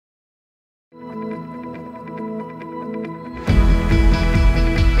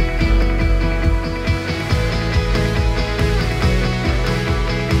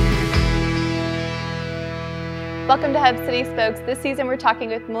Welcome to Hub City Spokes. This season we're talking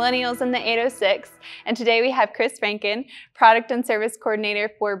with millennials in the 806, and today we have Chris Rankin, Product and Service Coordinator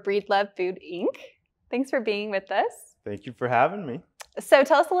for Breedlove Food, Inc. Thanks for being with us. Thank you for having me. So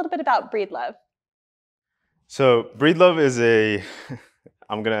tell us a little bit about Breedlove. So Breedlove is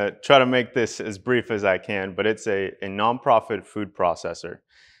I'm gonna try to make this as brief as I can, but it's a nonprofit food processor.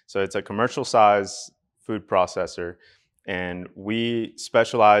 So it's a commercial size food processor, and we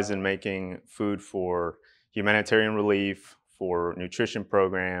specialize in making food for humanitarian relief, for nutrition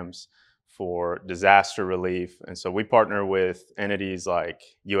programs, for disaster relief. And so we partner with entities like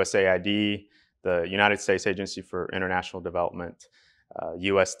USAID, the United States Agency for International Development,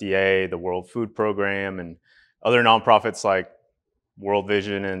 USDA, the World Food Program, and other nonprofits like World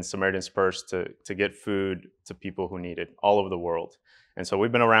Vision and Samaritan's Purse to get food to people who need it all over the world. And so we've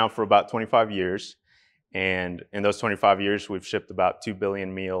been around for about 25 years. And in those 25 years, we've shipped about 2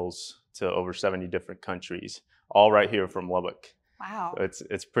 billion meals to over 70 different countries, all right here from Lubbock. Wow. So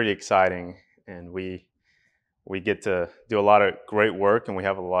it's pretty exciting, and we get to do a lot of great work, and we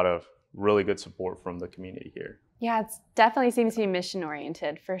have a lot of really good support from the community here. Yeah, it definitely seems to be mission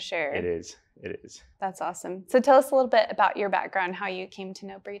oriented for sure. It is. That's awesome. So tell us a little bit about your background, how you came to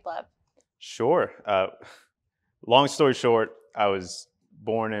know Breedlove. Sure. Long story short, I was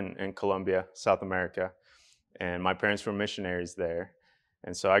born in Colombia, South America, and my parents were missionaries there.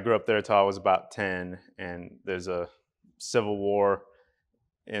 And so I grew up there until I was about 10, and there's a civil war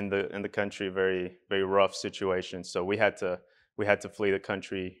in the country, very, very rough situation. So we had to flee the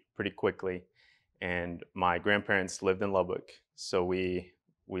country pretty quickly. And my grandparents lived in Lubbock. So we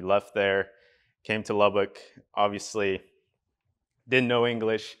left there, came to Lubbock, obviously didn't know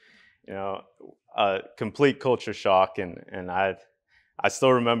English, complete culture shock. And I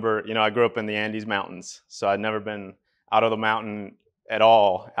still remember, I grew up in the Andes Mountains, so I'd never been out of the mountain at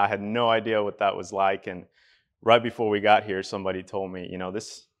all. I had no idea what that was like. And right before we got here, somebody told me,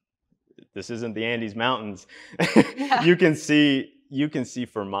 this isn't the Andes Mountains. Yeah. You can see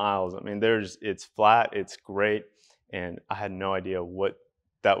for miles. I mean, it's flat, it's great. And I had no idea what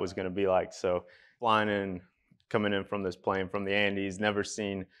that was going to be like. So coming in from this plane from the Andes, never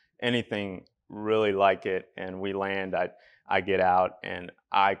seen anything really like it. And we land, I get out, and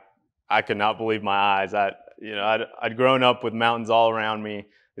I could not believe my eyes. I'd grown up with mountains all around me.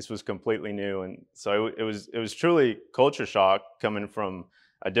 This was completely new. And so it was truly culture shock coming from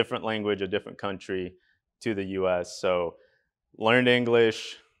a different language, a different country to the US. So learned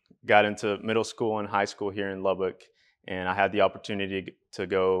English, got into middle school and high school here in Lubbock, and I had the opportunity to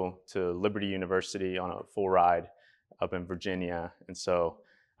go to Liberty University on a full ride up in Virginia. And so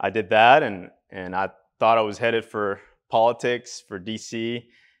I did that, and I thought I was headed for politics, for DC.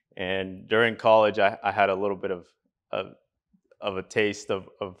 And during college, I had a little bit of a taste of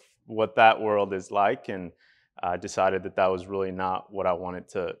what that world is like, and I decided that was really not what I wanted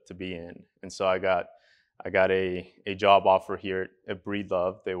to be in. And so I got a job offer here at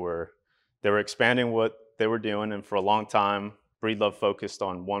Breedlove. They were expanding what they were doing, and for a long time, Breedlove focused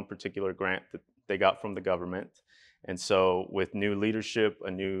on one particular grant that they got from the government. And so with new leadership,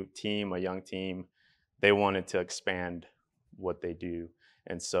 a new team, a young team, they wanted to expand what they do.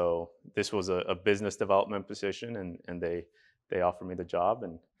 And so this was a business development position, and they offered me the job,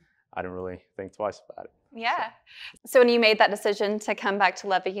 and I didn't really think twice about it. Yeah. So when you made that decision to come back to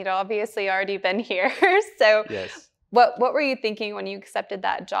Lubbock, you'd obviously already been here. So yes. What were you thinking when you accepted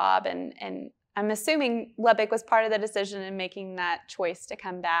that job? And I'm assuming Lubbock was part of the decision in making that choice to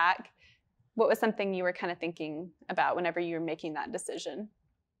come back. What was something you were kind of thinking about whenever you were making that decision?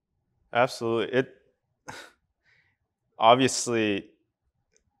 Absolutely. Obviously,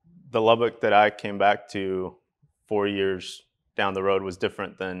 the Lubbock that I came back to 4 years down the road was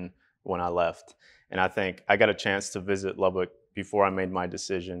different than when I left. And I think I got a chance to visit Lubbock before I made my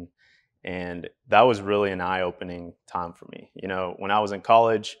decision. And that was really an eye-opening time for me. When I was in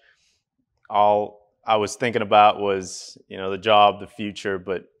college, all I was thinking about was, the job, the future,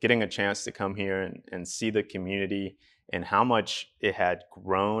 but getting a chance to come here and see the community and how much it had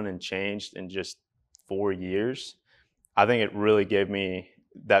grown and changed in just 4 years, I think it really gave me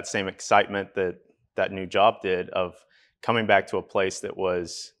that same excitement that new job did, of coming back to a place that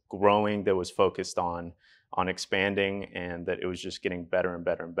was growing, that was focused on expanding, and that it was just getting better and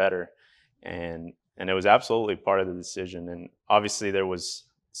better and better. And it was absolutely part of the decision. And obviously there was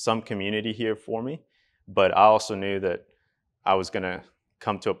some community here for me, but I also knew that I was going to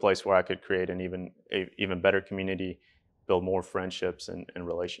come to a place where I could create an even better community, build more friendships and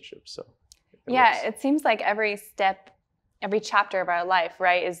relationships. So it seems like every step, every chapter of our life,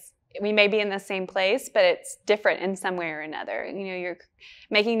 right, is we may be in the same place, but it's different in some way or another. You know, you're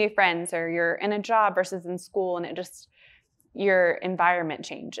making new friends, or you're in a job versus in school, and it just, your environment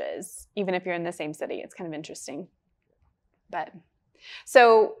changes, even if you're in the same city. It's kind of interesting. But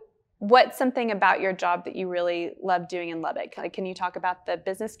so what's something about your job that you really love doing in Lubbock? Like, can you talk about the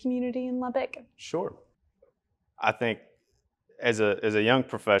business community in Lubbock? Sure. I think as a young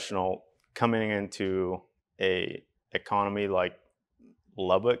professional coming into a economy like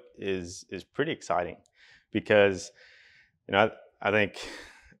Lubbock is pretty exciting, because I think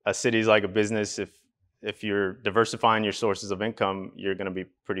a city's like a business. If you're diversifying your sources of income, you're going to be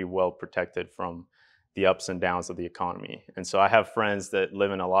pretty well protected from the ups and downs of the economy. And so I have friends that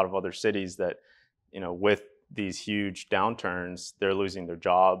live in a lot of other cities that, with these huge downturns, they're losing their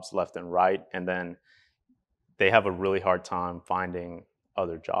jobs left and right, and then they have a really hard time finding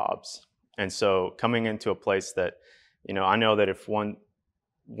other jobs. And so coming into a place that, I know that if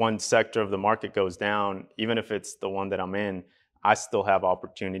one sector of the market goes down, even if it's the one that I'm in, I still have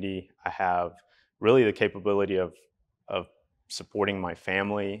opportunity. I have really the capability of supporting my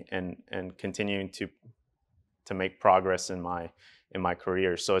family and continuing to make progress in my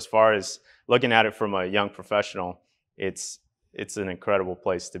career. So as far as looking at it from a young professional, it's an incredible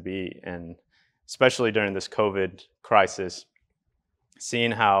place to be. And especially during this COVID crisis,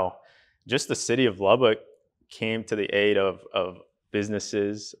 seeing how just the city of Lubbock came to the aid of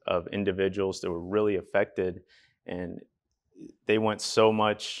businesses, of individuals that were really affected, and they went so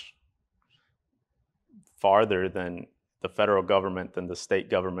much farther than the federal government, than the state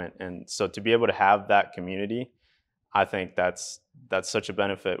government. And so to be able to have that community, I think that's such a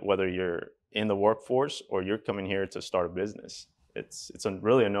benefit, whether you're in the workforce or you're coming here to start a business. It's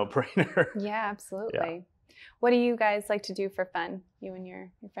really a no-brainer. Yeah, absolutely. Yeah. What do you guys like to do for fun, you and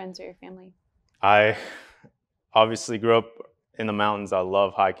your friends or your family? I obviously grew up in the mountains. I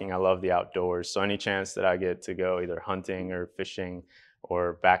love hiking. I love the outdoors. So any chance that I get to go either hunting or fishing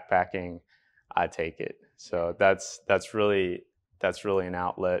or backpacking, I take it. So that's really an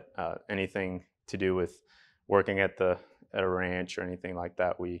outlet. Anything to do with working at a ranch or anything like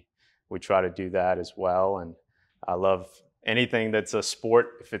that, we try to do that as well. And I love anything that's a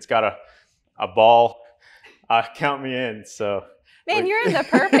sport. If it's got a ball, count me in. So man, you're in the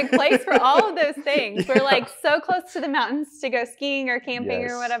perfect place for all of those things. We're like so close to the mountains to go skiing or camping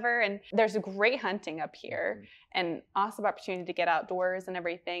or whatever. And there's great hunting up here and awesome opportunity to get outdoors and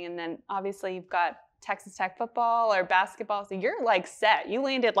everything. And then obviously you've got Texas Tech football or basketball. So you're like set. You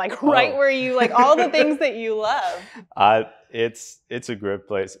landed like right where you like all the things that you love. It's a great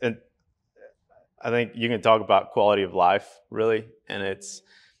place. And I think you can talk about quality of life, really. And it's,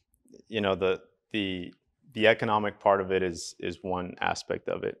 the economic part of it is one aspect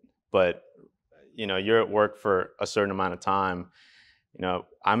of it. But, you're at work for a certain amount of time.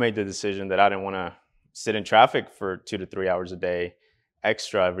 I made the decision that I didn't want to sit in traffic for 2 to 3 hours a day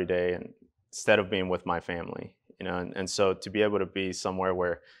extra every day, and instead of being with my family, and so to be able to be somewhere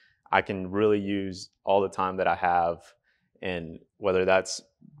where I can really use all the time that I have, and whether that's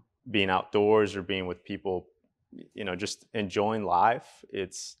being outdoors or being with people, just enjoying life,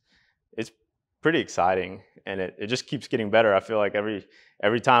 it's pretty exciting, and it just keeps getting better. I feel like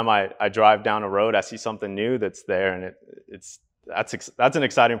every time I drive down a road, I see something new that's there, and that's an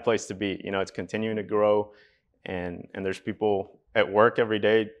exciting place to be. It's continuing to grow, and there's people at work every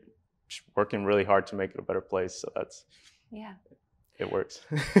day working really hard to make it a better place. So it works.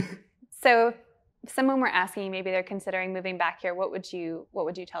 So if someone were asking you, maybe they're considering moving back here, what would you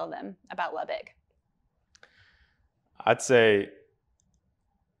tell them about Lubbock? I'd say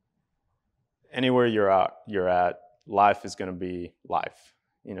anywhere you're at, life is going to be life.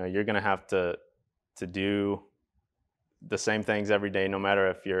 You're going to have to do the same things every day, no matter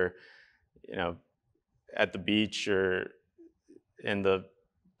if you're, at the beach or in the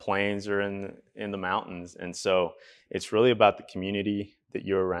plains or in the mountains. And so it's really about the community that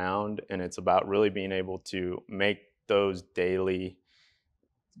you're around, and it's about really being able to make those daily,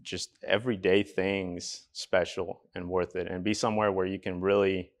 just everyday things special and worth it, and be somewhere where you can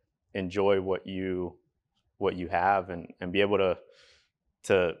really enjoy what you have, and be able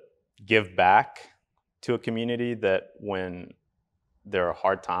to give back to a community that when there are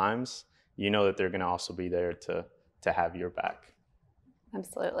hard times, that they're going to also be there to have your back.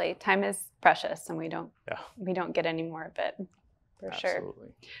 Absolutely. Time is precious, and we don't get any more of it, for Absolutely.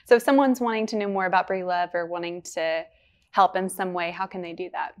 Sure. So if someone's wanting to know more about Breedlove or wanting to help in some way, how can they do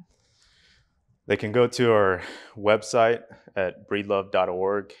that? They can go to our website at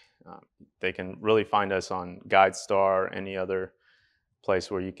breedlove.org. They can really find us on GuideStar or any other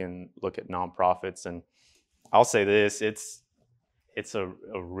place where you can look at nonprofits. And I'll say this, it's a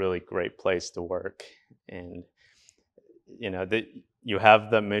really great place to work. And that you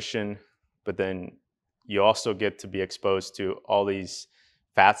have the mission, but then you also get to be exposed to all these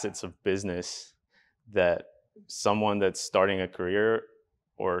facets of business that someone that's starting a career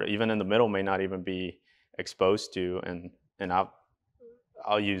or even in the middle may not even be exposed to. And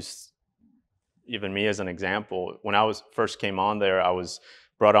I'll use even me as an example. When I was first came on there, I was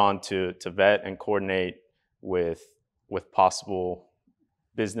brought on to vet and coordinate with possible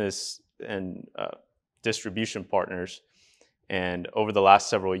business and distribution partners. And over the last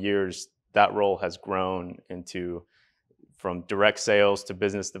several years, that role has grown into from direct sales to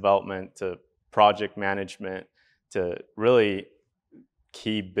business development to project management to really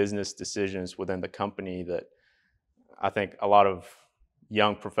key business decisions within the company that I think a lot of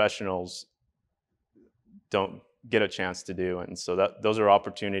young professionals don't get a chance to do. And so those are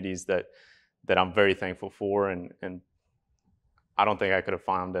opportunities that I'm very thankful for, and I don't think I could have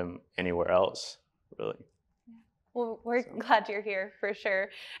found them anywhere else, really. Well, we're glad you're here for sure.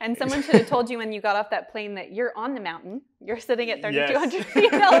 And someone should have told you when you got off that plane that you're on the mountain. You're sitting at 3,200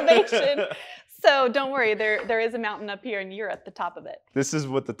 feet in elevation. So don't worry, there is a mountain up here and you're at the top of it. This is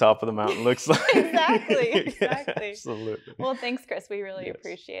what the top of the mountain looks like. Exactly. Yeah, absolutely. Well, thanks, Chris. We really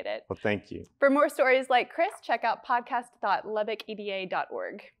appreciate it. Well, thank you. For more stories like Chris, check out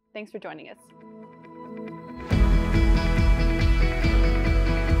podcast.lubbockeda.org. Thanks for joining us.